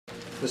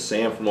This is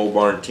Sam from Old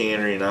Barn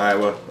Tannery in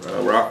Iowa.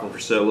 We're offering for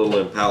sale a little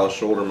Impala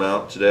shoulder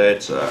mount today.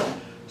 It's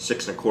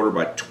 6 1/4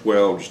 by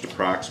 12, just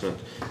approximate.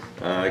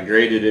 I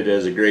graded it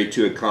as a grade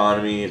 2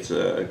 economy. It's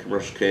a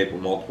commercial cape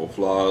with multiple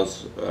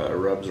flaws,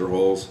 rubs or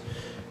holes.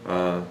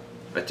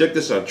 I took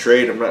this on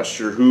trade. I'm not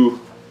sure who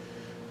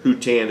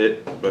tanned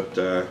it, but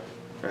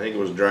I think it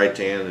was dry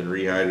tanned and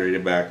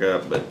rehydrated back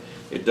up. But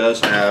it does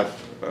have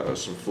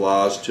some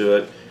flaws to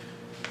it.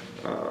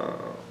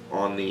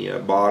 On the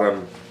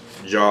bottom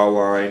jaw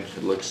line,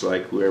 it looks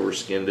like whoever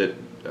skinned it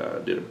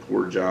did a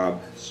poor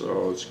job,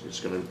 so it's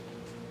going to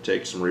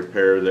take some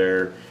repair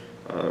there.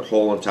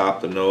 Hole on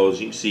top of the nose,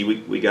 you can see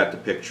we got the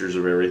pictures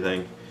of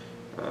everything.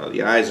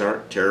 The eyes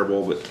aren't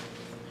terrible, but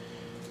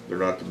they're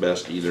not the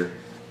best either.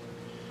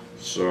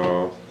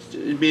 So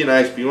it'd be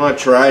nice if you want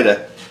to try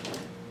to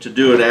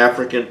do an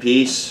African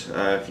piece.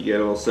 If you get a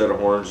little set of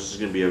horns, this is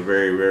going to be a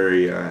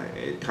very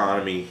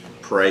economy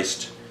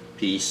priced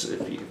piece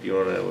if you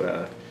want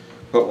to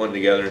put one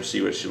together and see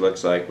what she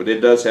looks like. But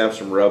it does have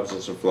some rubs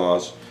and some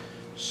flaws,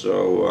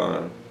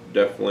 so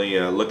definitely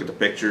look at the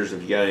pictures.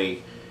 If you got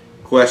any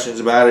questions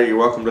about it, you're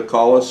welcome to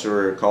call us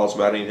or call us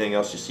about anything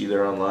else you see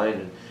there online.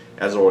 And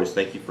as always,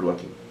 thank you for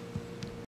looking.